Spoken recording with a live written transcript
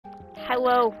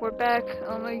Hello, we're back.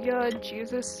 Oh my god,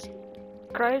 Jesus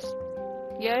Christ.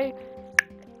 Yay.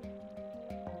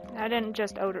 I didn't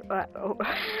just I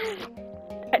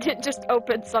didn't just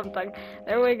open something.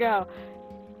 There we go.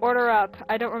 Order up.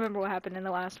 I don't remember what happened in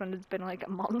the last one. It's been like a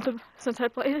month since I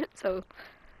played it, so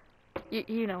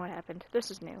you know what happened.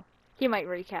 This is new. He might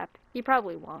recap. He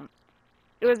probably won't.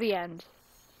 It was the end.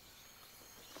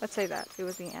 Let's say that. It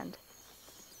was the end.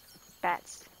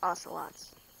 Bats.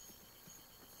 Ocelots.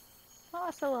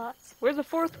 Ocelots. Where's the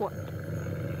fourth one?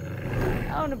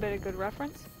 Oh, and a bit of good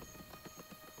reference.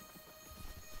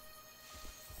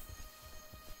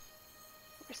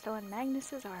 We're still in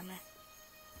Magnus's armor.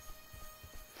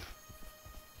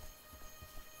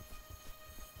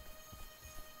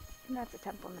 And that's a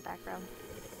temple in the background.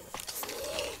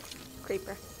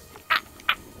 Creeper. Ah,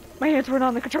 ah. My hands weren't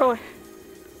on the controller.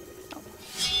 Oh.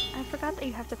 I forgot that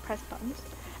you have to press buttons.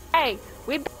 Hey,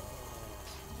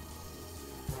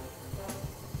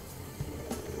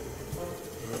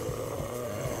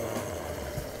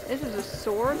 This is a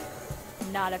sword,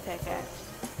 not a pickaxe.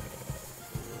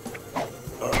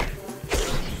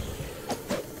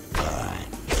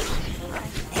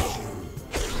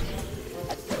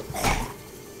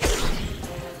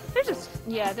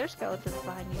 Yeah, there's skeletons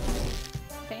behind you.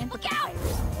 Fans of the fire.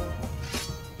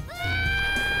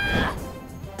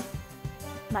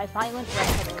 My violent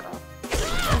redheaded girl.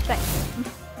 Thanks.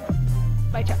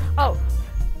 My child. Oh!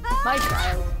 My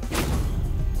child.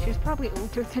 She's probably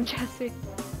older than Jesse.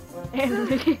 And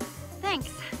me. Thanks.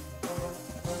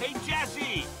 Hey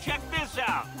Jesse, check this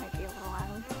out. Might be a little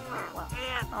loud. Well,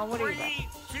 And what are you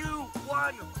 3, 2,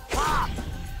 1, pop!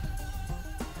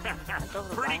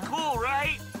 Pretty cool,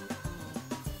 right?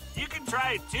 You can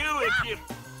try it too if you...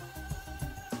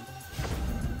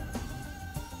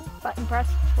 Button press?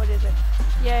 What is it?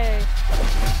 Yay.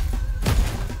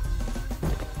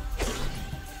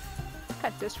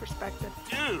 Got disrespected.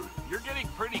 Dude, you're getting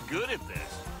pretty good at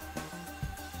this.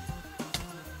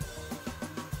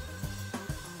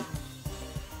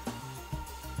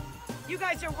 You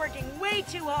guys are working way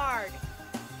too hard.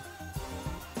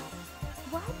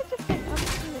 Why did it get up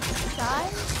to the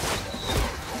side?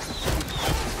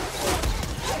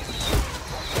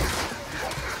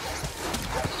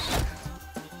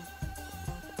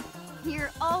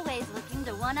 You're always looking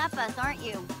to one-up us, aren't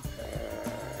you?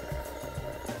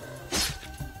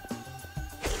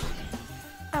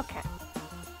 Okay.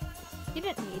 You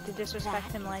didn't need to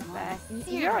disrespect him like that. You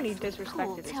seriously already disrespected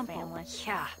cool his temple. family.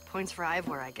 Yeah, points for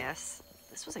Ivor, I guess.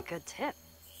 This was a good tip.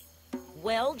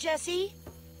 Well, Jesse?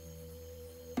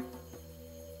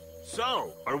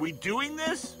 So, are we doing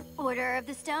this? Order of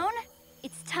the Stone?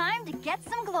 It's time to get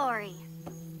some glory.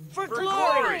 For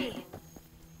glory!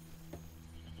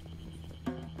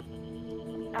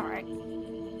 Alright.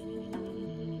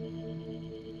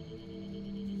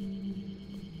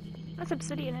 There's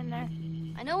obsidian in there.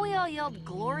 I know we all yelled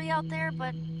glory out there,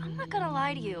 but I'm not gonna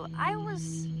lie to you. I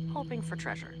was hoping for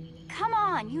treasure. Come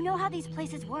on, you know how these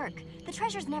places work. The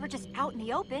treasure's never just out in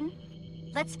the open.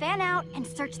 Let's fan out and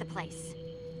search the place.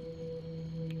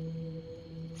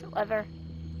 It's a lever.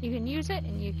 You can use it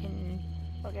and you can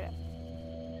look at it.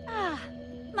 Ah,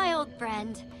 my old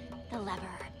friend, the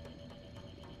lever.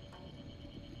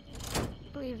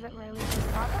 I believe that we're leaving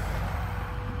the lava.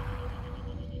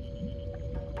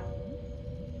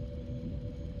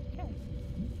 Okay.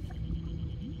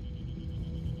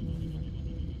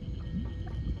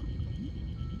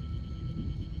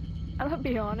 I'm gonna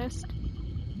be honest.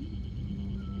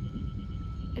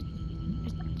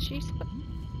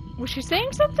 Was she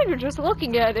saying something or just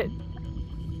looking at it?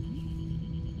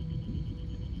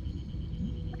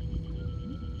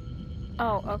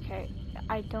 Oh, okay.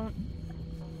 I don't...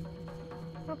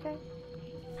 Okay.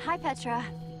 Hi, Petra.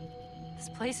 This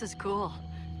place is cool.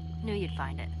 Knew you'd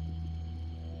find it.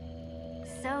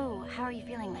 So, how are you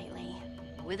feeling lately?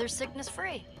 Wither sickness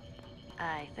free,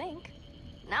 I think.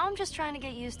 Now I'm just trying to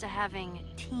get used to having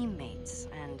teammates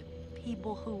and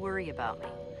people who worry about me.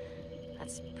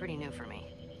 That's pretty new for me.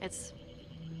 It's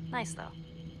nice, though.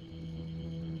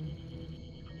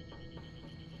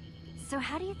 So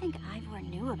how do you think Ivor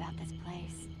knew about this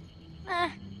place?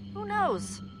 Who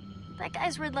knows? That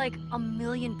guy's read like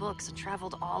 1,000,000 books and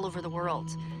traveled all over the world.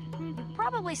 He'd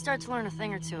probably start to learn a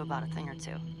thing or two about a thing or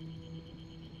two.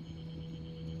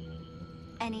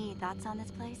 Any thoughts on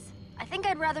this place? I think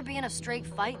I'd rather be in a straight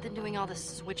fight than doing all this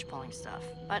switch-pulling stuff.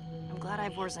 But I'm glad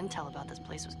Ivor's intel about this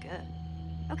place was good.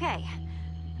 Okay,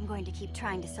 I'm going to keep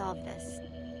trying to solve this.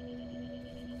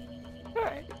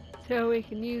 Alright. So we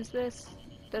can use this.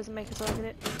 Doesn't make us look at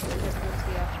it. It just gives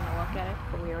the option to look at it,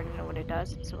 but we already know what it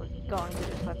does, so we're going to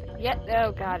just flip it. Yeah,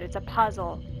 oh god, it's a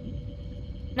puzzle.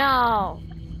 No!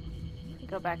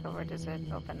 Go back over. Does it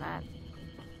open that?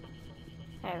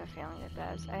 I have a feeling it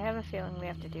does. I have a feeling we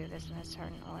have to do this in a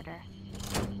certain order.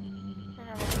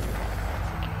 That's the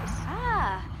case.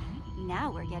 Ah,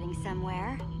 now we're getting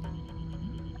somewhere.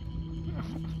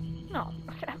 No,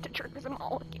 I'm gonna have to trigger them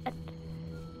all again.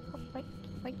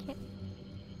 Why can't...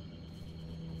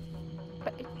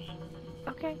 But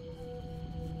okay.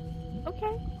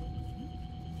 Okay.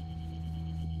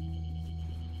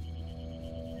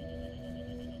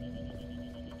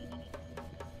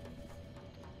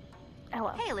 Hello.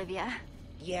 Hey, Olivia.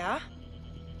 Yeah?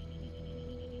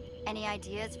 Any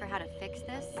ideas for how to fix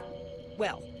this?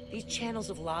 Well, these channels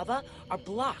of lava are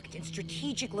blocked in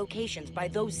strategic locations by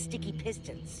those sticky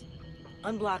pistons.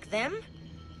 Unblock them,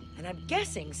 and I'm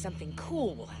guessing something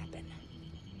cool will happen.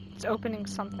 It's opening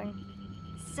something.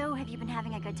 So, have you been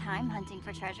having a good time hunting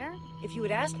for treasure? If you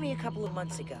had asked me a couple of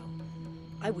months ago,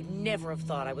 I would never have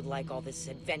thought I would like all this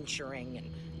adventuring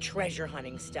and treasure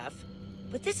hunting stuff.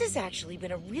 But this has actually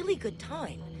been a really good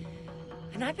time.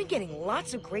 And I've been getting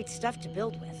lots of great stuff to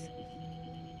build with.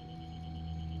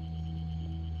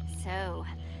 So,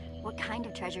 what kind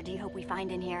of treasure do you hope we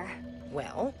find in here?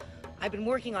 Well, I've been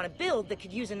working on a build that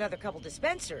could use another couple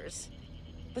dispensers.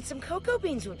 But some cocoa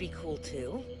beans would be cool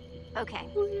too. Okay,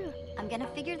 Oh yeah. I'm gonna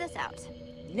figure this out.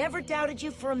 Never doubted you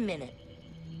for a minute.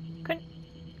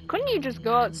 Couldn't you just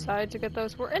go outside to get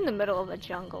those? We're in the middle of a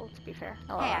jungle, to be fair.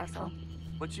 Hello, Hey, Axel. Axel.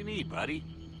 What you need, buddy?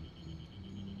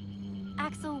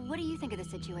 Axel, what do you think of the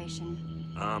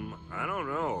situation? I don't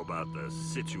know about the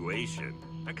situation.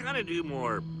 I kind of do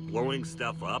more blowing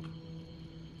stuff up.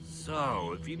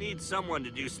 So, if you need someone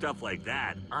to do stuff like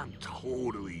that, I'm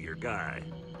totally your guy.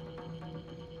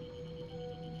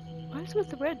 What's with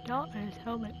the red dot on his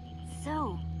helmet?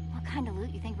 So, what kind of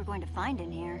loot you think we're going to find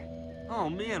in here? Oh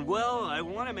man, well, I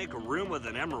want to make a room with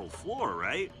an emerald floor,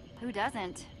 right? Who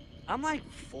doesn't? I'm like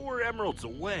 4 emeralds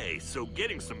away, so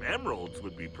getting some emeralds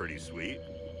would be pretty sweet.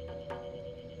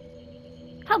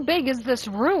 How big is this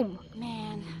room?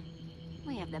 Man,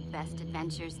 we have the best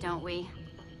adventures, don't we?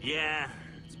 Yeah,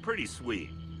 it's pretty sweet.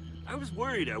 I was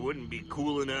worried I wouldn't be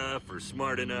cool enough or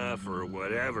smart enough or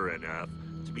whatever enough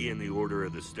to be in the Order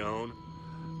of the Stone.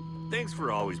 Thanks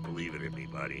for always believing in me,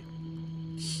 buddy.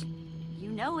 You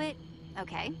know it.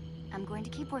 Okay, I'm going to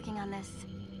keep working on this.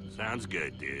 Sounds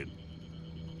good, dude.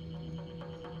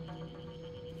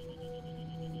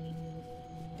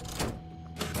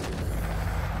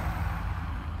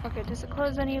 Okay, does it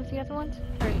close any of the other ones?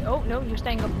 Oh, no, you're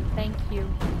staying open. Thank you.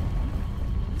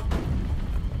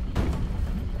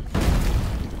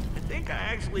 I think I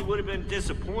actually would have been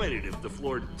disappointed if the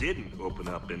floor didn't open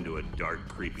up into a dark,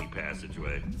 creepy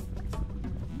passageway.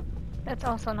 That's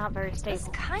also not very This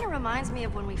stable. kind of reminds me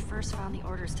of when we first found the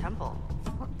Order's temple.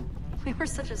 We were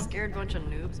such a scared bunch of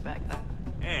noobs back then.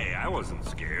 Hey, I wasn't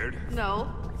scared.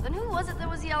 No. Then who was it that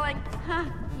was yelling? Huh,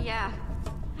 yeah.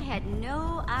 I had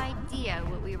no idea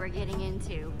what we were getting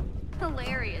into.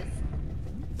 Hilarious.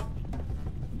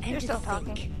 And You're to still think,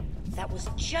 talking. that was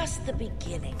just the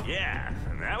beginning. Yeah,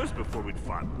 and that was before we'd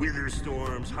fought wither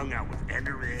storms, hung out with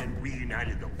Enderman,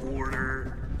 reunited the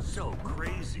Order. So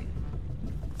crazy.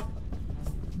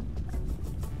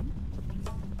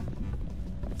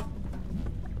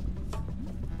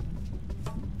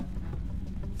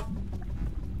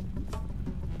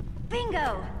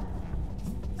 Bingo!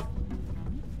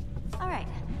 Alright,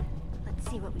 let's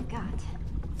see what we've got.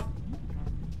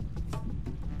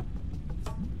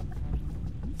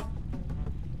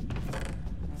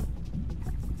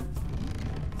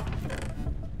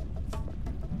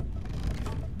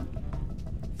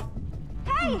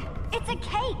 Hey! It's a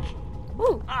cake!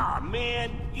 Ooh, Aw,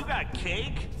 man, you got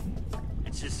cake?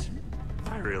 It's just,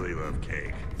 I really love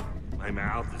cake. My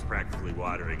mouth is practically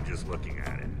watering just looking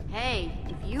at it. Hey,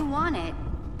 if you want it,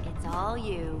 it's all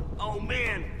you. Oh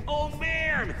man! Oh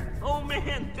man! Oh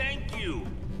man, thank you!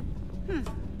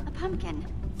 A pumpkin.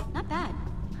 Not bad.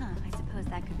 Huh, I suppose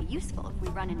that could be useful if we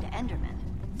run into Enderman.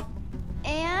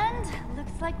 And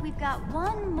looks like we've got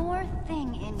one more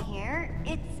thing in here.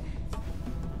 It's...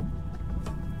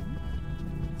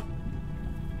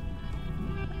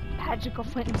 magical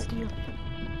flint and steel.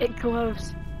 It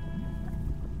glows.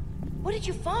 What did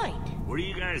you find? What are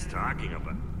you guys talking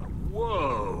about?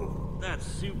 Whoa! That's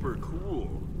super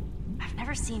cool. I've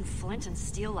never seen flint and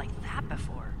steel like that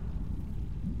before.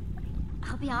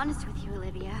 I'll be honest with you,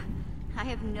 Olivia. I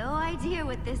have no idea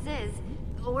what this is,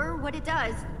 or what it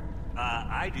does.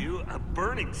 I do.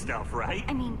 Burning stuff, right?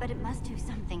 I mean, but it must do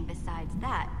something besides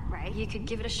that, right? You could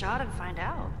give it a shot and find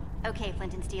out. Okay,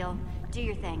 Flint and Steel, do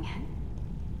your thing.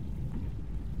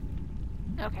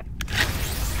 Okay.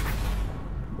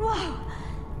 Whoa!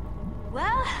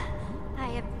 Well, I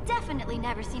have definitely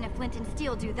never seen a flint and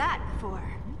steel do that before.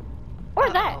 Or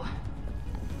that.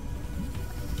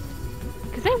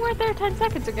 Because they weren't there 10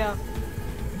 seconds ago.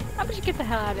 How about you get the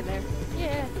hell out of there?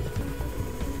 Yeah.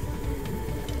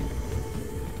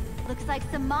 Looks like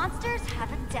some monsters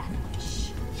have a death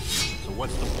wish. So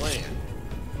what's the plan?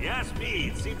 If you ask me,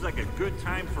 it seems like a good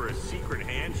time for a secret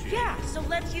handshake. Yeah, so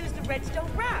let's use the redstone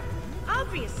wrap.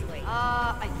 Obviously.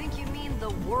 I think you mean the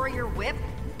warrior whip,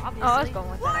 obviously. Oh, I was going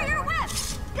with that. Warrior whip!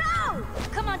 Go!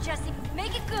 Come on, Jesse,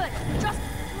 make it good. Just...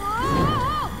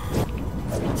 Whoa!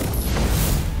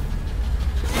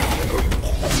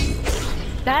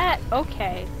 That,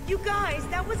 okay. You guys,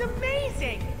 that was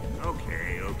amazing. Okay.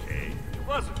 It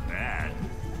wasn't bad.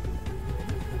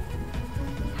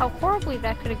 How horribly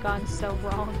that could have gone so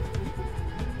wrong.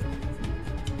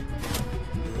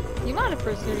 The amount of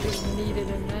precision needed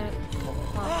in that.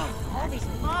 Oh, all these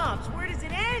mobs, where does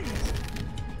it end?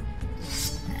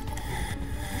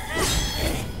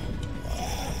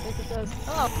 I think it does.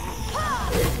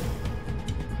 Oh.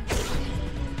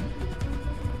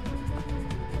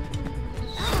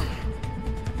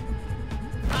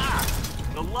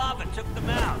 The lava took them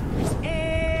out.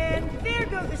 And there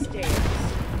go the stairs.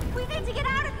 We need to get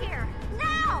out of here!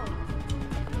 Now!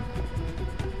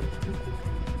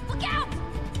 Look out!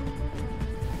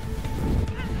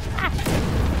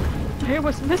 I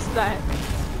almost missed that.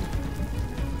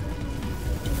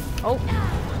 Oh.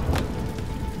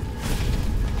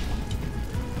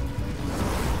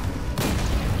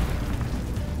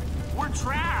 We're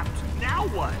trapped. Now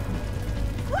what?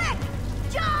 Quick!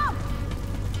 Jump!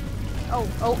 Oh.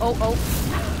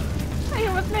 I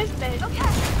almost missed it.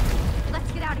 Okay,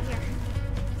 let's get out of here.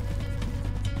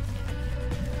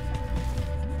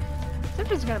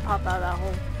 Something's gonna pop out of that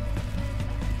hole.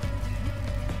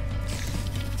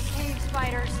 Cave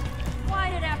spiders.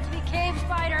 Why'd it have to be cave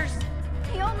spiders?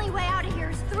 The only way out of here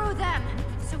is through them.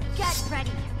 So get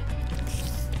ready.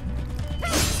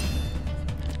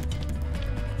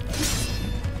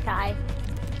 Die.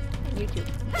 YouTube.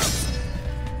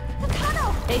 The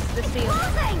tunnel! Face the It's seal.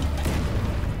 closing!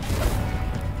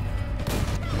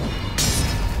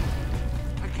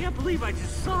 I can't believe I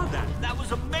just saw that. That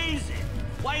was amazing.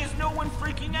 Why is no one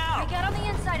freaking out? Get on the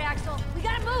inside, Axel. We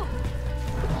gotta move.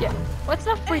 Yeah. Let's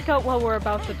not freak out while we're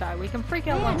about to die. We can freak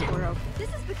out once we're okay. This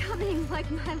is becoming like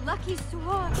my lucky sword.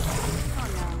 Oh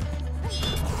no.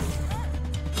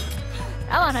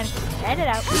 Come on, honey. Head it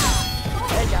out.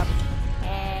 Good job.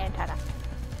 And ta-da.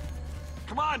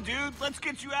 Come on, dude. Let's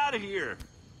get you out of here.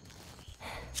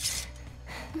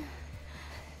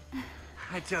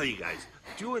 I tell you guys,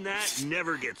 doing that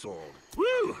never gets old.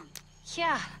 Woo!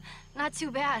 Yeah, not too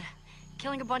bad.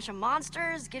 Killing a bunch of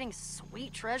monsters, getting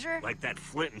sweet treasure. Like that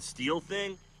flint and steel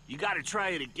thing? You gotta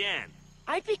try it again.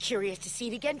 I'd be curious to see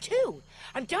it again, too.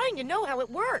 I'm dying to know how it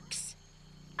works.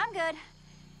 I'm good.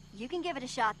 You can give it a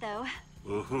shot, though.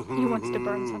 He wants to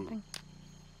burn something.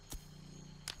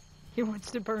 He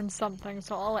wants to burn something,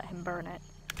 so I'll let him burn it.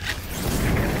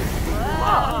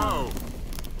 Whoa!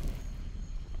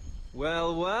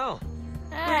 Well, where'd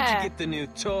Ah, you get the new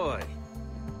toy?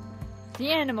 the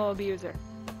animal abuser.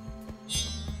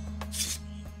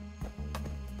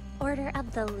 Order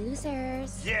of the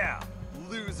losers. Yeah,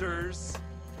 losers.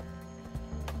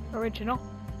 Original.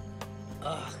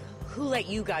 Ugh, who let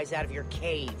you guys out of your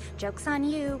cave? Joke's on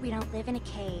you, we don't live in a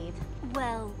cave.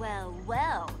 Well, well,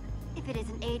 well. If it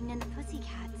isn't Aiden and the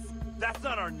Pussycats. That's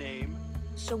not our name.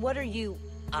 So what are you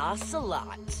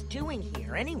ocelots doing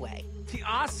here, anyway? The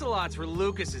Ocelots were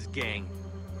Lucas's gang.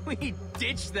 We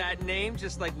ditched that name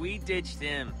just like we ditched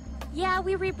him. Yeah,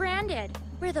 we rebranded.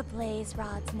 We're the Blaze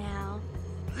Rods now.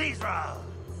 Please, Rob.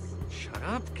 Shut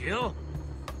up, Gil.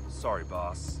 Sorry,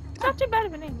 boss. It's not too bad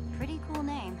of a name. Pretty cool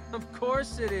name. Of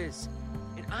course it is.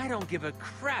 And I don't give a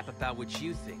crap about what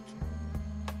you think.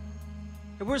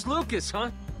 Hey, where's Lucas, huh?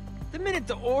 The minute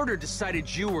the Order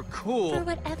decided you were cool, For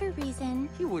whatever reason,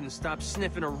 he wouldn't stop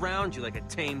sniffing around you like a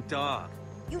tame dog.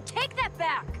 You take that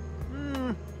back.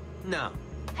 No.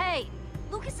 Hey,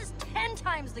 Lucas is 10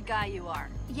 times the guy you are.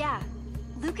 Yeah,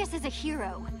 Lucas is a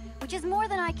hero, which is more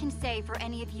than I can say for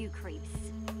any of you creeps.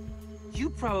 You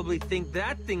probably think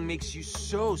that thing makes you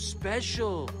so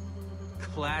special.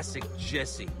 Classic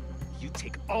Jesse. You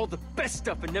take all the best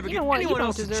stuff and never You give know what? You anyone don't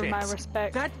else a deserve my chance.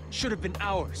 respect. That should have been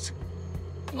ours.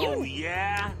 Oh,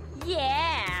 yeah?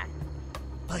 yeah.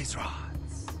 Blaze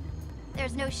rods.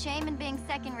 There's no shame in being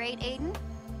second-rate, Aiden.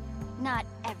 Not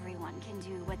everyone can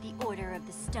do what the Order of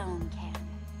the Stone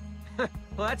can.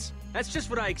 Well, that's just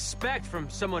what I expect from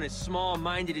someone as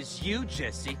small-minded as you,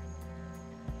 Jesse.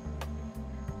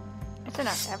 It's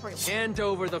not everyone. Hand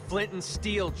over the flint and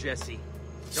steel, Jesse.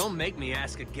 Don't make me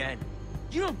ask again.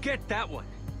 You don't get that one.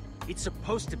 It's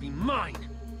supposed to be mine.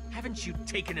 Haven't you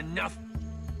taken enough?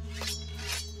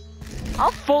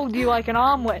 I'll fold you like an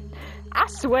omelet. I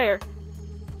swear.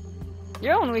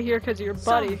 You're only here because of your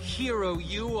buddy. Some hero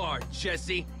you are,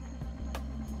 Jesse.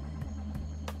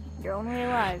 You're only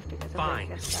alive because of Fine.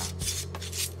 this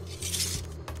stuff.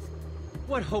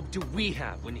 What hope do we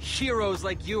have when heroes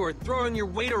like you are throwing your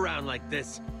weight around like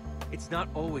this? It's not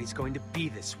always going to be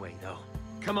this way, though.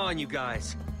 Come on, you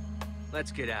guys.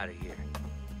 Let's get out of here.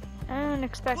 I don't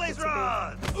expect it Blaze to be.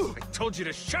 rods! I told you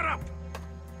to shut up!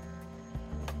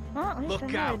 Well, at least Look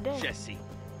another out, day. Jesse.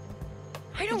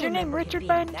 I don't Is your name remember him Richard being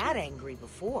by any that angry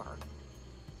before.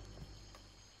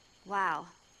 Wow.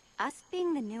 Us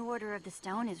being the New Order of the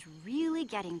Stone is really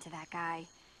getting to that guy.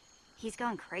 He's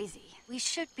gone crazy. We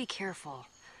should be careful.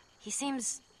 He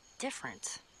seems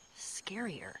different.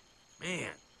 Scarier.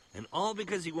 Man, and all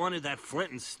because he wanted that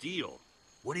flint and steel.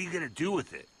 What are you gonna do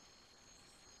with it?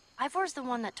 Ivor's the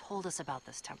one that told us about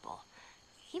this temple.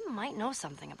 He might know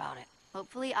something about it.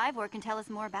 Hopefully Ivor can tell us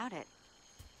more about it.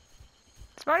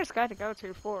 Smartest guy to go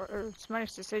to for, or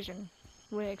smartest decision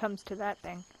when it comes to that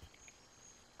thing.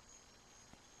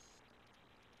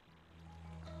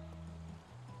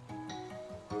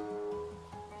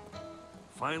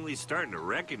 Finally starting to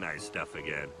recognize stuff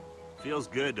again. Feels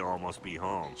good to almost be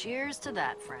home. Cheers to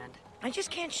that, friend. I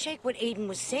just can't shake what Aiden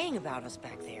was saying about us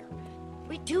back there.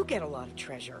 We do get a lot of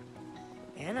treasure.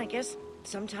 And I guess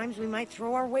sometimes we might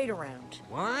throw our weight around.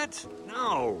 What?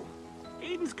 No.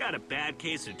 Aiden's got a bad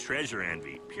case of treasure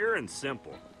envy, pure and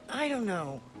simple. I don't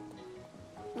know.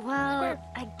 Well,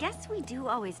 I guess we do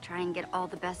always try and get all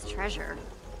the best treasure.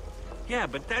 Yeah,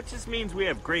 but that just means we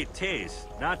have great taste.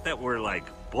 Not that we're like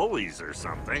bullies or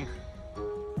something.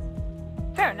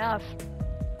 Fair enough.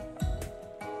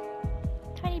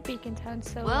 Tiny beacon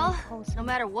sounds so Well, wholesome. no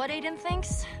matter what Aiden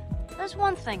thinks, there's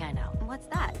one thing I know. What's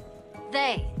that?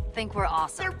 They think we're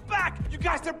awesome. They're back! You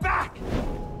guys, they're back!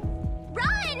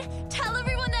 Run! Tell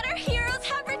everyone that our heroes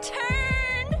have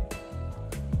returned!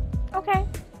 Okay.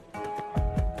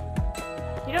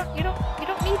 You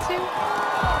don't need to.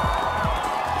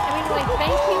 I mean, like,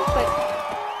 thank you, but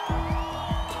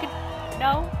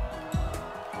no.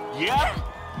 Yep,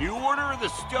 New Order of the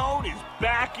Stone is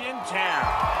back in town.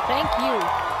 Thank you.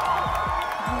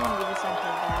 I'm gonna be the center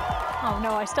of that. Oh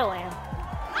no, I still am.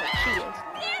 But she is.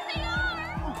 There they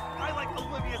are! I like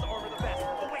Olivia's armor the best.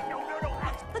 Oh, wait, no.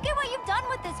 Look at what you've done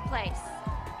with this place.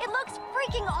 It looks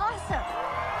freaking awesome.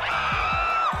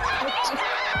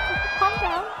 Calm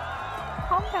down.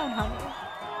 Calm down, honey.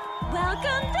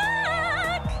 Welcome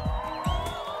back!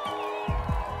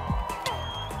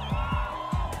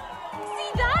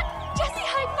 See that? Jesse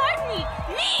high-fived me!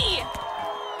 Me!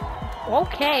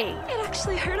 Okay. It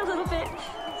actually hurt a little bit.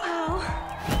 Wow.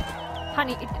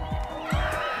 Honey,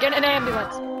 get an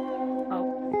ambulance.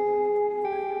 Oh.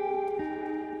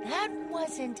 That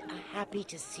wasn't a happy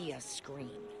to see us scream.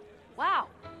 Wow,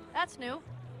 that's new.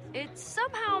 It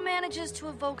somehow manages to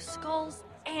evoke skulls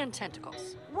and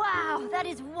tentacles. Wow, that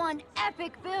is one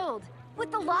epic build.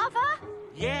 With the lava?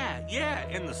 Yeah,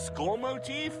 and the skull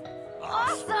motif?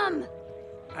 Awesome!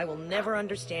 I will never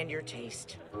understand your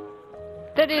taste.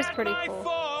 That is pretty my cool.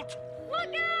 fault!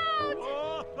 Look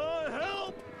out!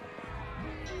 Help!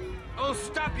 Oh,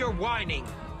 stop your whining!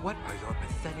 What are your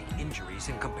pathetic injuries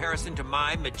in comparison to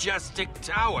my majestic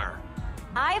tower?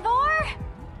 Ivor?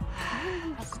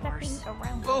 Stepping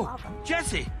around the Oh, lava.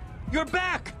 Jesse! You're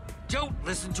back! Don't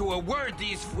listen to a word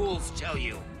these fools tell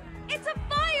you. It's a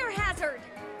fire hazard!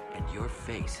 And your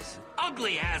face is an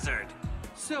ugly hazard.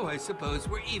 So I suppose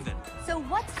we're even. So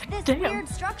what's this Damn. weird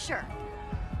structure?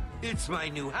 It's my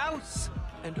new house.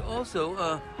 And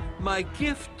also, my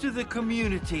gift to the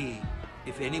community.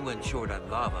 If anyone's short on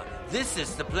lava, this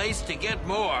is the place to get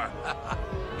more.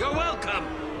 You're welcome.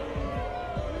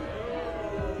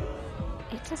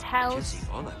 It's his house. Jesse,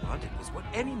 all I wanted was what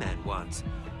any man wants.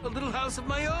 A little house of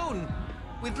my own,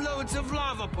 with loads of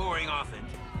lava pouring off it.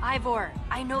 Ivor,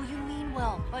 I know you mean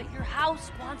well, but your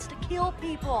house wants to kill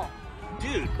people.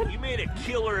 Dude, you made a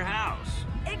killer house.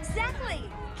 Exactly!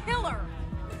 Killer!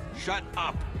 Shut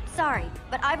up. Sorry,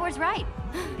 but Ivor's right.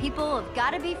 People have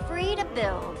got to be free to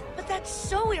build. But that's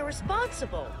so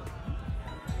irresponsible.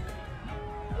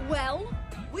 Well,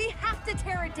 we have to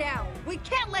tear it down. We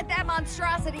can't let that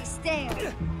monstrosity stand.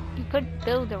 You could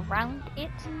build around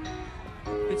it.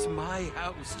 It's my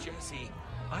house, Jesse.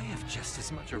 I have just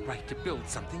as much a right to build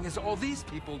something as all these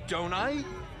people, don't I?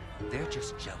 They're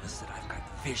just jealous that I've got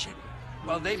vision.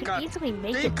 Well, they've Could got... easily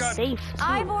make they've it got- safe too.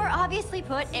 Ivor obviously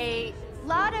put a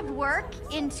lot of work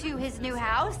into his new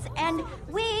house, and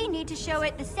we need to show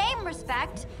it the same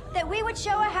respect that we would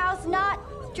show a house not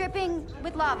dripping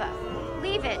with lava.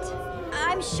 Leave it.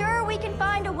 I'm sure we can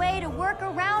find a way to work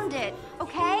around it,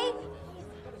 okay?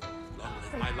 Long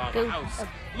live my lava Go house.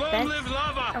 a Long bit live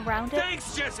lava. around it?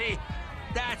 Thanks, Jesse.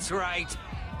 That's right.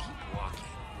 Keep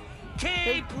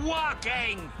walking. Keep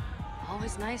walking.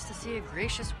 Always nice to see a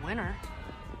gracious winner.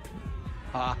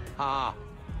 Ha ha.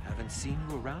 Haven't seen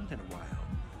you around in a while.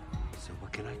 So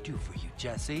what can I do for you,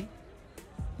 Jesse?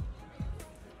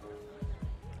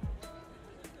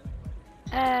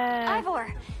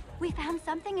 Ivor, we found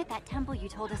something at that temple you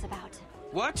told us about.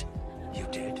 What? You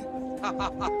did?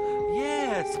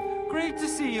 Yes. Great to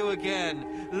see you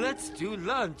again. Let's do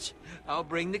lunch. I'll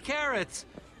bring the carrots.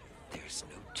 There's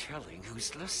no telling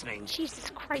who's listening. Jesus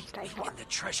Christ, Meet me Ivor. in the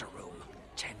treasure room.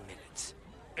 10 minutes.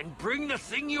 And bring the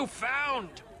thing you found.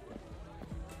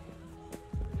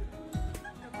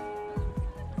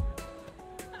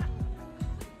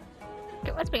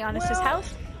 Okay, let's be honest, his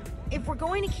house? If we're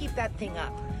going to keep that thing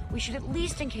up, we should at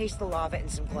least encase the lava in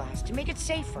some glass to make it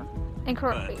safer.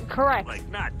 Correct. Like,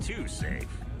 not too safe.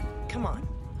 Come on,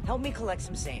 help me collect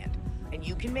some sand. And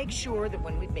you can make sure that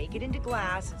when we make it into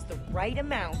glass, it's the right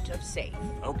amount of safe.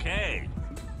 Okay.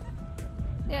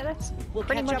 Yeah, that's We'll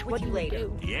pretty catch much up with what you you later.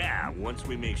 do. Yeah, once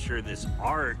we make sure this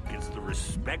art gets the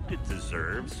respect it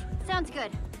deserves. Sounds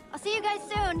good. I'll see you guys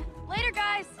soon. Later,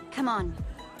 guys. Come on,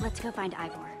 let's go find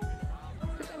Ivor.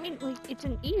 I mean, like, it's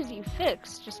an easy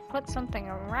fix. Just put something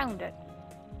around it.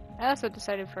 I also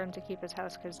decided for him to keep his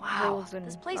house because Wow, rules in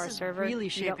this place our is server, really you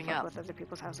shaping don't fuck up. with other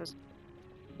people's houses.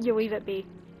 You leave it be.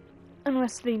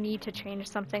 Unless they need to change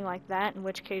something like that, in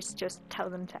which case just tell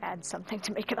them to add something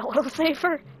to make it a little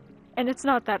safer. And it's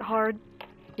not that hard.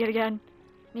 Yet again,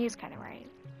 he's kind of right.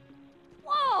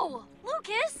 Whoa,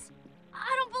 Lucas!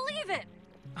 I don't believe it.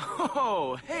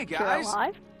 Oh, hey You're guys!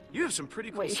 alive? You have some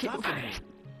pretty cool Wait, stuff in here.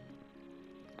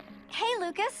 Hey,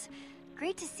 Lucas.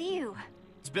 Great to see you.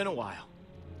 It's been a while.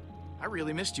 I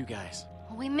really missed you guys.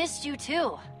 We missed you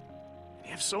too. And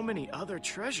you have so many other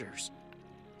treasures.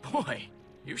 Boy,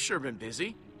 you've sure been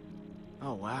busy.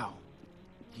 Oh, wow.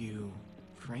 You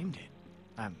framed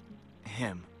it.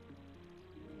 Him.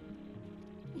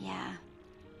 Yeah.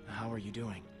 How are you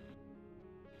doing?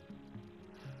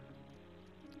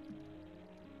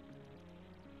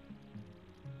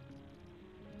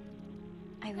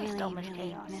 I There's really, so much really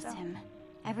chaos, miss though. him.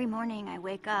 Every morning I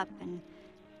wake up and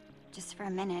just for a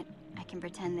minute I can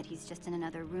pretend that he's just in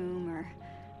another room or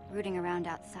rooting around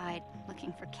outside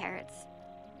looking for carrots.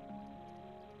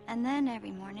 And then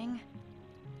every morning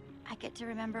I get to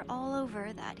remember all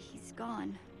over that he's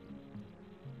gone.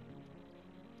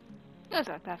 It was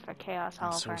like that for Chaos I'm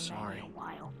Hall so for sorry. a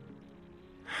while.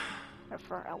 Or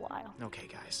for a while. Okay,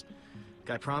 guys.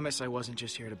 I promise I wasn't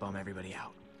just here to bum everybody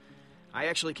out. I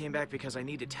actually came back because I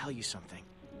need to tell you something.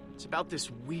 It's about this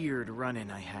weird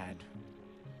run-in I had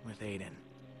with Aiden.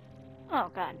 Oh,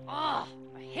 God. Ugh,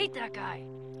 I hate that guy.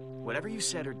 Whatever you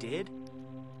said or did,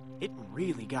 it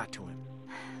really got to him.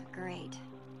 Great.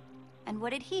 And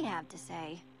what did he have to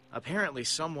say? Apparently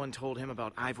someone told him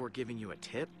about Ivor giving you a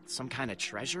tip, some kind of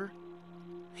treasure.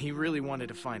 He really wanted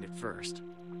to find it first.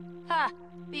 Ha!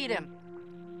 Beat him.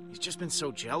 He's just been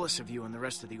so jealous of you and the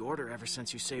rest of the Order ever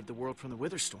since you saved the world from the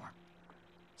Witherstorm.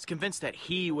 He's convinced that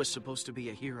he was supposed to be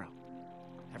a hero.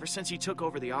 Ever since he took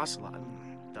over the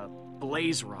the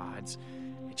Blaze Rods,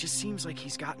 it just seems like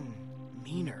he's gotten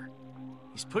meaner.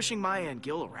 He's pushing Maya and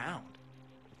Gil around.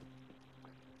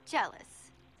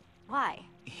 Jealous. Why?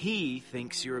 He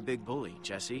thinks you're a big bully,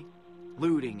 Jesse.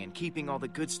 Looting and keeping all the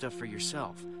good stuff for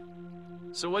yourself.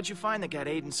 So what'd you find that got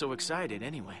Aiden so excited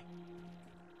anyway?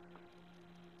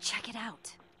 Check it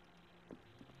out.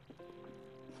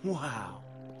 Wow.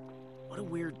 What a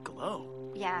weird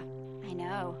glow. Yeah, I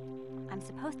know. I'm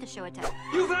supposed to show it to...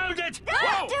 You found it!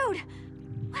 Ah, dude!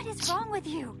 What is wrong with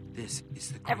you? This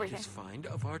is the Everything. greatest find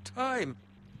of our time.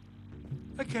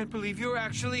 I can't believe you're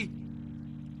actually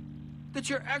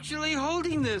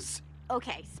holding this.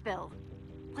 Okay, spill.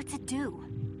 What's it do?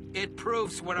 It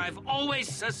proves what I've always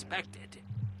suspected.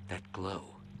 That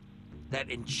glow, that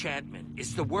enchantment,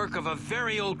 is the work of a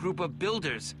very old group of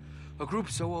builders. A group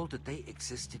so old that they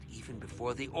existed even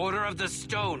before the Order of the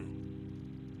Stone.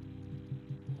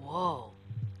 Whoa.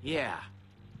 Yeah.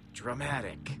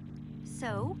 Dramatic.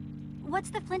 So, what's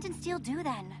the flint and steel do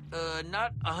then?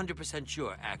 Not 100%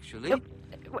 sure, actually.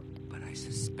 But I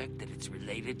suspect that it's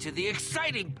related to the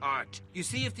exciting part. You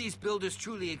see, if these builders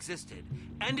truly existed,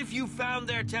 and if you found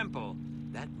their temple,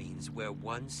 that means we're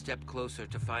one step closer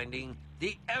to finding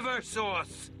the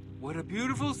Ever-Source. What a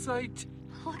beautiful sight.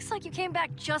 Looks like you came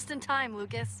back just in time,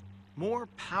 Lucas. More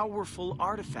powerful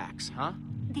artifacts, huh?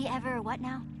 The ever what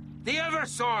now? The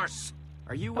Eversource!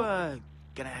 Are you, gonna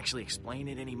actually explain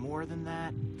it any more than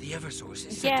that? The Eversource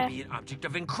is said to be an object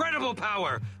of incredible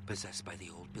power, possessed by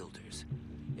the old builders.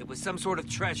 It was some sort of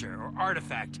treasure or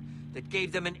artifact that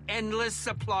gave them an endless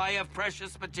supply of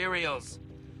precious materials.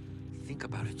 Think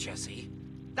about it, Jesse.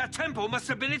 That temple must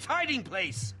have been its hiding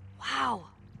place! Wow.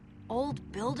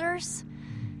 Old builders?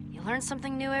 You learn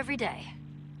something new every day.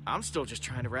 I'm still just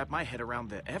trying to wrap my head around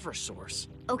the Eversource.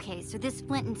 Okay, so this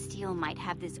flint and steel might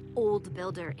have this old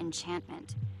builder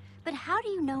enchantment. But how do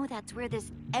you know that's where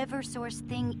this Eversource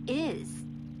thing is?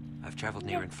 I've traveled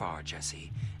near and far,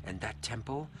 Jesse. And that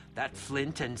temple, that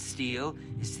flint and steel,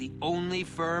 is the only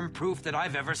firm proof that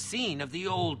I've ever seen of the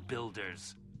old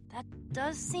builders. That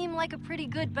does seem like a pretty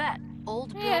good bet.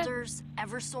 Old builders,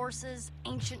 Eversources,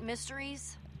 ancient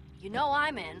mysteries. You know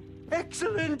I'm in.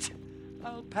 Excellent!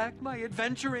 I'll pack my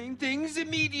adventuring things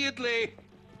immediately.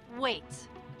 Wait,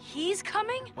 he's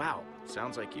coming? Wow,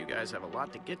 sounds like you guys have a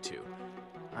lot to get to.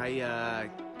 I,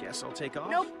 guess I'll take off?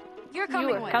 Nope, you're coming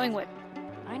You are with. coming with.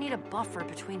 I need a buffer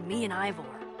between me and Ivor.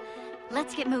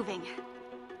 Let's get moving.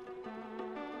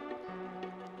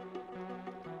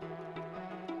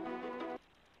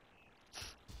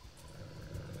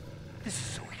 This is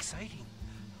so exciting.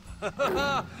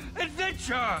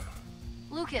 Adventure!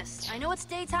 Lucas, I know it's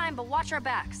daytime, but watch our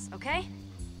backs, okay?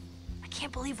 I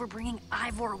can't believe we're bringing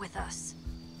Ivor with us.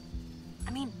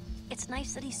 I mean, it's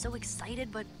nice that he's so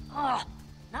excited, but,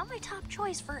 not my top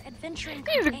choice for adventuring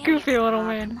He's a companion. goofy little Come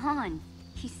man. on.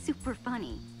 He's super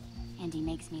funny. And he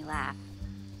makes me laugh.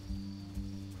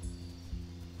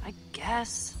 I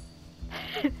guess.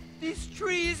 These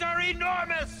trees are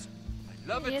enormous! I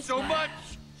love it Yes, so ma'am. much!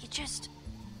 He just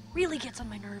really gets on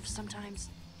my nerves sometimes.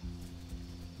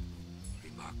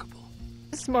 Remarkable.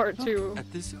 Smart too.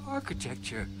 At this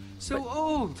architecture. So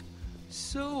old.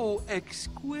 So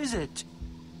exquisite.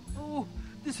 Oh,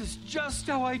 this is just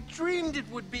how I dreamed it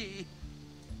would be.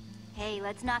 Hey,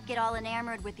 let's not get all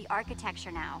enamored with the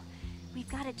architecture now. We've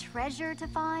got a treasure to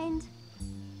find.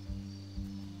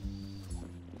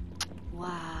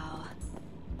 Wow.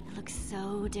 It looks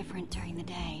so different during the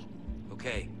day.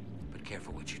 Okay, but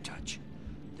careful what you touch.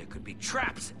 There could be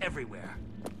traps everywhere.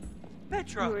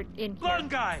 Petra! You were in here Blonde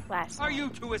guy! last Are night. you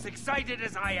two as excited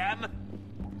as I am?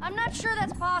 I'm not sure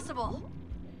that's possible.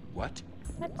 What?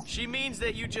 She means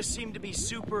that you just seem to be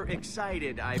super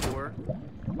excited, Ivor.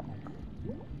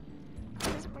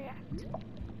 Just react.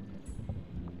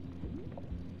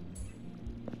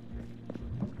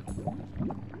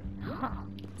 Huh.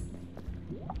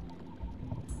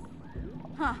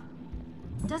 Huh.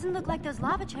 Doesn't look like those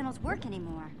lava channels work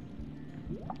anymore.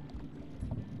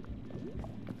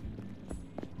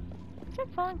 Is it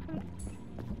falling from...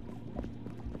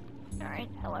 Alright,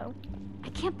 hello. I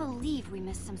can't believe we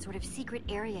missed some sort of secret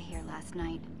area here last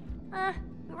night.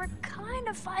 We were kind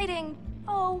of fighting,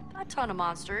 a ton of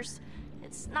monsters.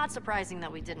 It's not surprising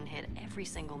that we didn't hit every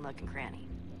single nook and cranny.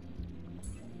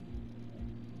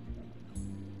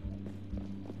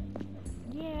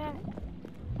 Yeah.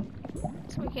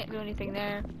 So we can't do anything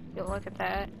there. You'll look at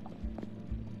that.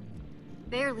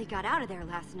 Barely got out of there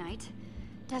last night.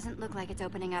 Doesn't look like it's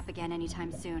opening up again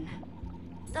anytime soon.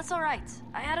 That's all right.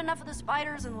 I had enough of the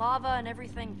spiders and lava and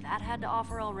everything that had to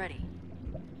offer already.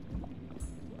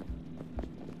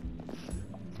 Oh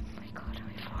my god,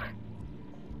 Ivor.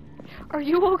 Are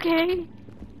you okay?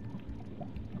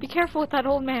 Be careful with that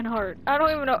old man heart. I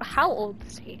don't even know. How old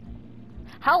is he?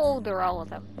 How old are all of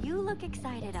them? You look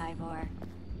excited, Ivor.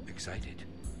 Excited.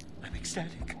 I'm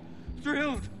ecstatic.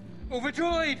 Thrilled.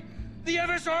 Overjoyed. The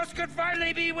Eversource could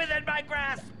finally be within my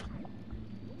grasp.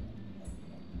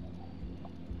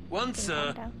 Once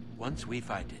we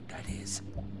find it, that is.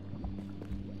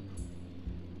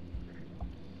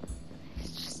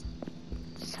 He's just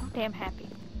so damn happy.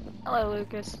 Hello,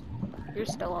 Lucas. You're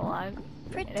still alive.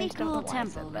 Pretty I just don't know cool why I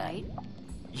said temple, that. right?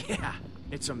 Yeah,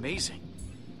 it's amazing.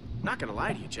 Not gonna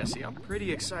lie to you, Jesse, I'm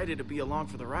pretty excited to be along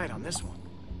for the ride on this one.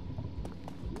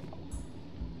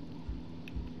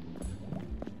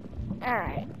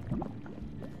 Alright.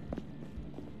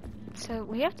 So,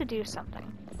 we have to do something.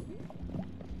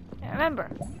 Now remember,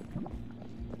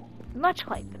 much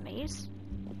like the maze,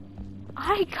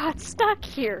 I got stuck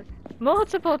here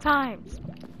multiple times.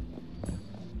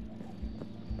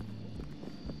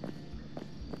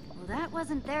 Well, that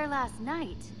wasn't there last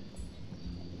night.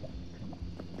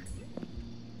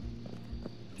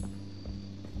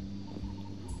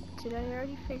 Did I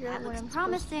already figure That out what looks I'm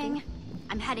supposed to promising. do?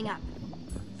 I'm heading up.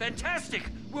 Fantastic.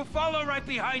 We'll follow right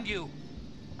behind you.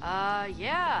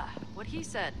 Yeah, what he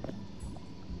said.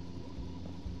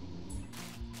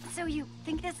 So you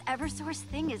think this Eversource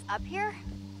thing is up here?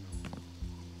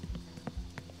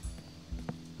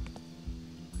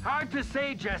 Hard to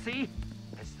say, Jesse.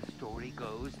 As the story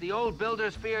goes, the old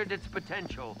builders feared its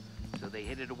potential, so they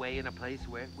hid it away in a place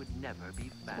where it would never be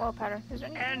found. Well, pattern. Is there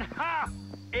any... And ha!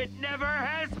 It never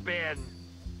has been!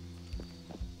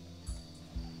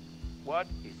 What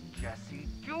is Jesse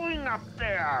doing up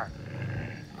there?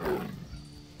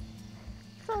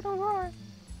 So the roar.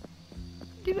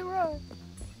 Do the roar.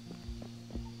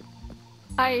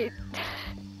 I...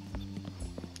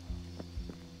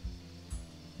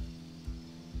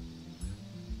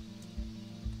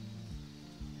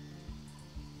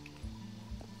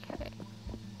 Okay.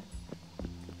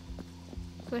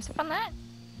 Do I step on that?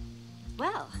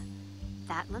 Well,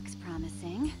 that looks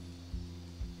promising.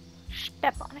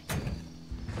 Step on it.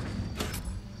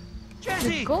 Jesse!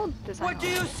 The gold design. What do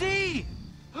you see?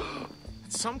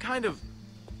 It's some kind of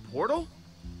portal?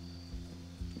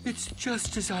 It's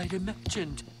just as I'd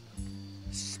imagined.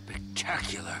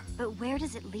 Spectacular. But where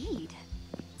does it lead?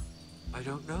 I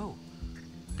don't know.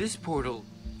 This portal,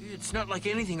 it's not like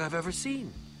anything I've ever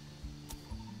seen.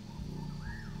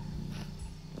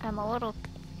 I'm a little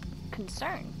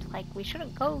concerned. Like, we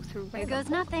shouldn't go through Here random goes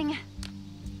nothing.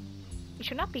 We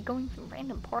should not be going through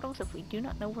random portals if we do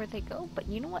not know where they go, but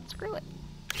you know what? Screw it.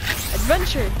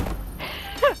 Adventure!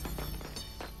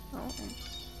 Oh.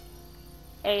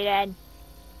 Aiden.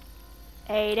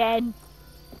 Aiden.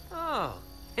 Oh,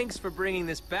 thanks for bringing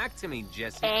this back to me,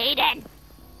 Jesse. Aiden!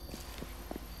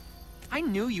 I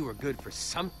knew you were good for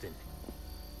something.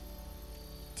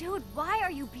 Dude, why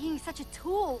are you being such a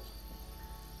tool?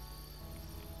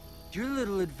 Your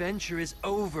little adventure is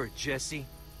over, Jesse.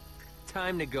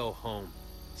 Time to go home.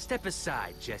 Step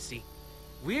aside, Jesse.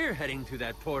 We're heading through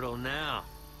that portal now.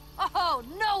 Oh,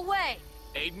 no way!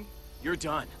 Aiden, you're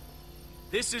done.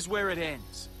 This is where it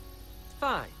ends.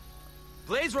 Fine.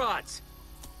 Blaze rods!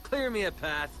 Clear me a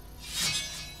path.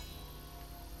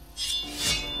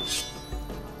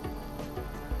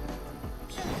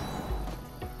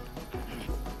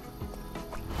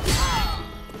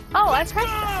 Oh, that's right.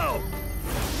 Go!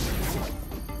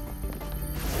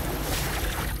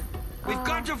 We've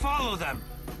got to follow them.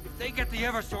 If they get the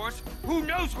Eversource, who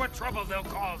knows what trouble they'll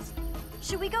cause?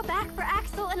 Should we go back for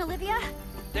Axel and Olivia?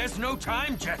 There's no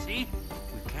time, Jesse.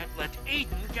 We can't let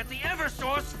Aiden get the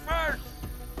Eversource first.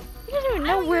 You don't even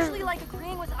I know don't where... usually like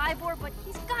agreeing with Ivor, but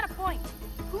he's got a point.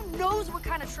 Who knows what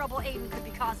kind of trouble Aiden could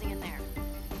be causing in there?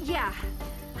 Yeah,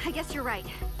 I guess you're right.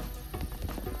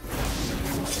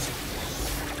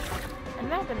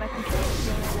 Imagine my controller's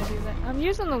gonna do that. I'm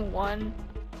using the one.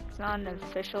 It's not an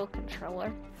official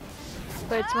controller.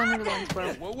 But it's one of the ones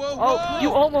where... Whoa, whoa, Oh, whoa! you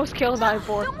almost killed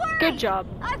Ivor. Don't worry. Good job.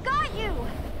 I've got you!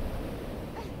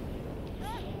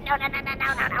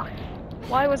 No.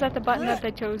 Why was that the button that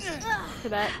they chose for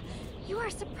that? You are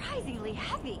surprisingly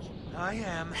heavy. I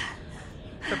am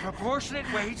the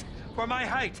proportionate weight for my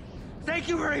height. Thank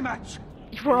you very much.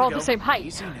 We're all Go. the same height.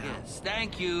 Easy now. Yes,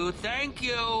 thank you, thank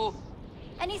you.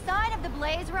 Any sign of the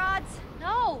blaze rods?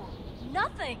 No,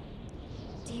 nothing.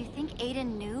 Do you think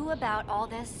Aiden knew about all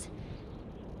this?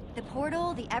 The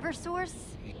portal, the Eversource?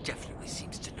 He definitely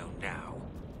seems to know now.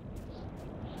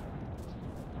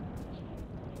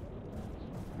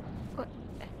 What?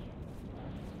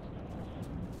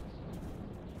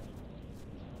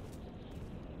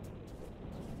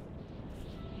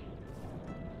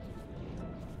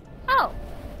 Oh.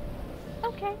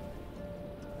 Okay.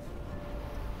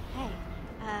 Hey,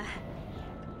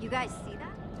 you guys see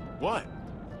that? What?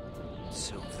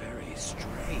 So very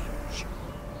strange.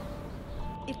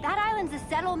 If that island's a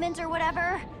settlement or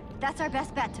whatever, that's our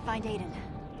best bet to find Aiden.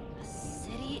 A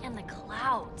city in the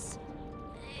clouds.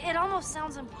 It almost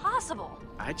sounds impossible.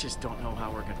 I just don't know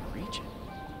how we're gonna reach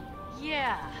it.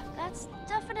 Yeah, that's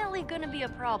definitely gonna be a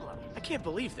problem. I can't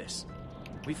believe this.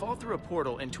 We fall through a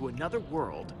portal into another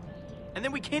world, and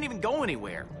then we can't even go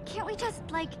anywhere. Can't we just,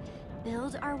 like,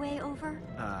 build our way over?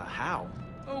 How?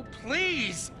 Oh,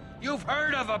 please! You've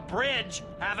heard of a bridge,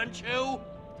 haven't you?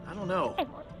 I don't know.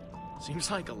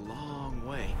 Seems like a long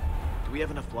way. Do we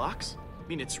have enough blocks? I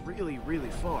mean, it's really, really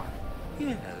far.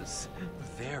 Yes,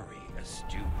 very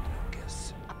astute,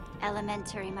 Lucas.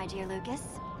 Elementary, my dear Lucas.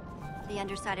 The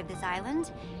underside of this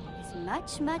island is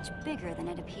much, much bigger than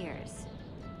it appears.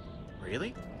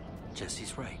 Really?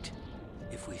 Jesse's right.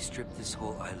 If we strip this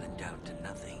whole island down to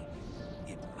nothing,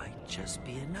 it might just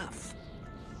be enough.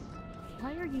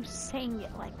 Why are you saying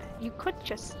it like that? You could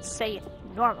just say it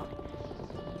normally.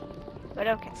 But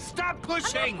okay. Stop I'm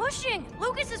pushing! not pushing!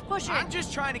 Lucas is pushing! I'm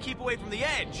just trying to keep away from the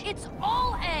edge. It's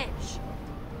all edge!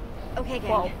 Okay, gang.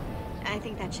 Whoa. I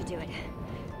think that should do it.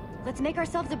 Let's make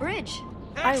ourselves a bridge.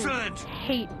 Excellent! I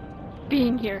hate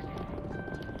being here.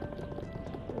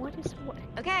 What?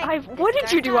 Okay. What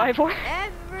did you do, Ivor?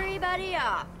 Everybody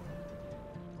off.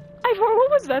 Ivor,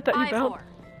 what was that you built? Ivor,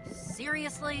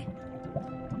 seriously?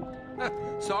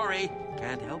 Sorry,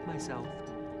 can't help myself.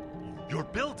 You're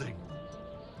building.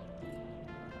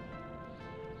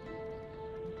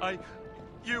 I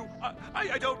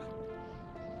don't...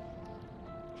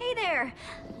 Hey there.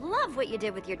 Love what you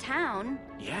did with your town.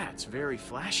 Yeah, it's very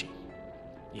flashy.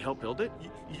 You helped build it?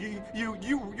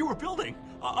 You were building.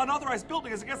 Unauthorized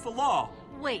building is against the law.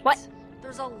 Wait, What?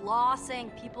 There's a law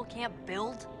saying people can't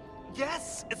build?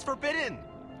 Yes, it's forbidden.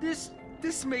 This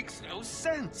makes no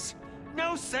sense.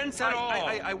 No sense at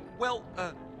all. Well,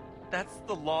 that's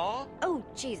the law? Oh,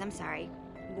 geez, I'm sorry.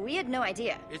 We had no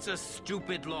idea. It's a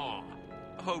stupid law.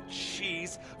 Oh,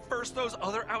 jeez. First those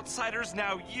other outsiders,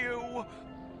 now you.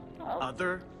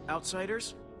 Other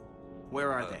outsiders?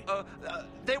 Where are they?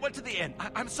 They went to the inn.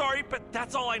 I'm sorry, but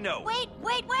that's all I know. Wait!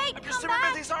 I'm just Come super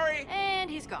back! busy, sorry. And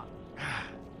he's gone.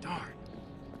 Darn.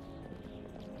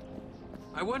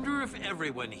 I wonder if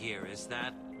everyone here is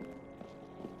that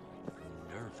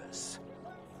nervous.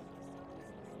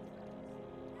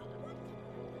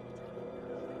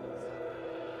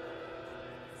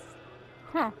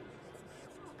 Huh.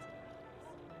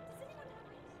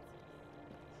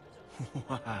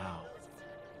 Wow.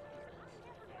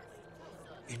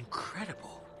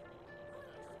 Incredible.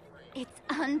 It's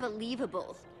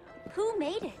unbelievable. Who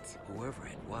made it? Whoever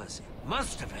it was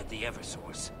must have had the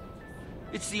Eversource.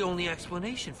 It's the only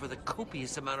explanation for the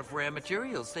copious amount of rare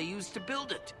materials they used to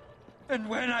build it. And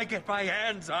when I get my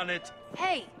hands on it...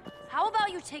 Hey, how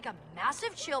about you take a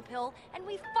massive chill pill and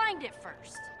we find it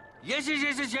first?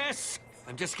 Yes!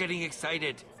 I'm just getting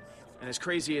excited. And as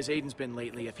crazy as Aiden's been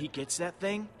lately, if he gets that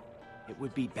thing, it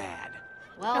would be bad.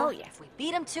 Well, Oh, yeah. if we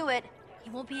beat him to it, he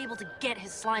won't be able to get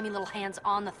his slimy little hands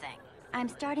on the thing. I'm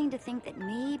starting to think that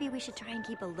maybe we should try and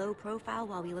keep a low profile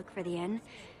while we look for the inn.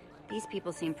 These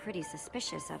people seem pretty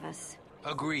suspicious of us.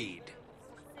 Agreed.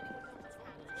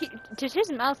 Did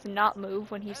his mouth not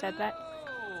move when he said that?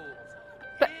 Hello.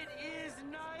 But- It is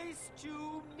nice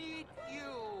to meet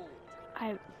you.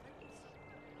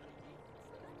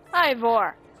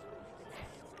 Ivor!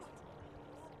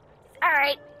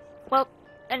 Alright. Well,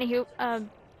 anywho,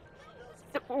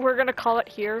 we're gonna call it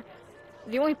here.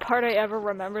 The only part I ever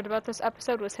remembered about this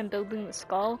episode was him building the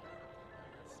skull.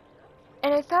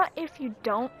 And I thought if you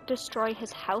don't destroy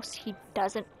his house, he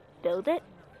doesn't build it.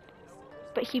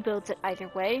 But he builds it either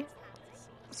way.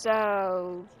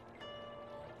 So...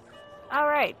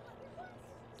 Alright.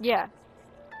 Yeah.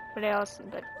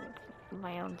 But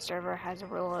my own server has a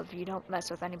rule of you don't mess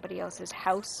with anybody else's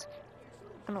house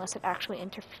unless it actually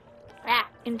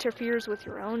interferes with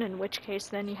your own, in which case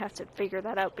then you have to figure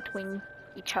that out between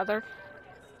each other.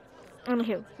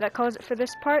 Anywho, that calls it for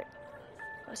this part.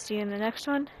 I'll see you in the next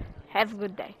one. Have a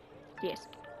good day. Yes.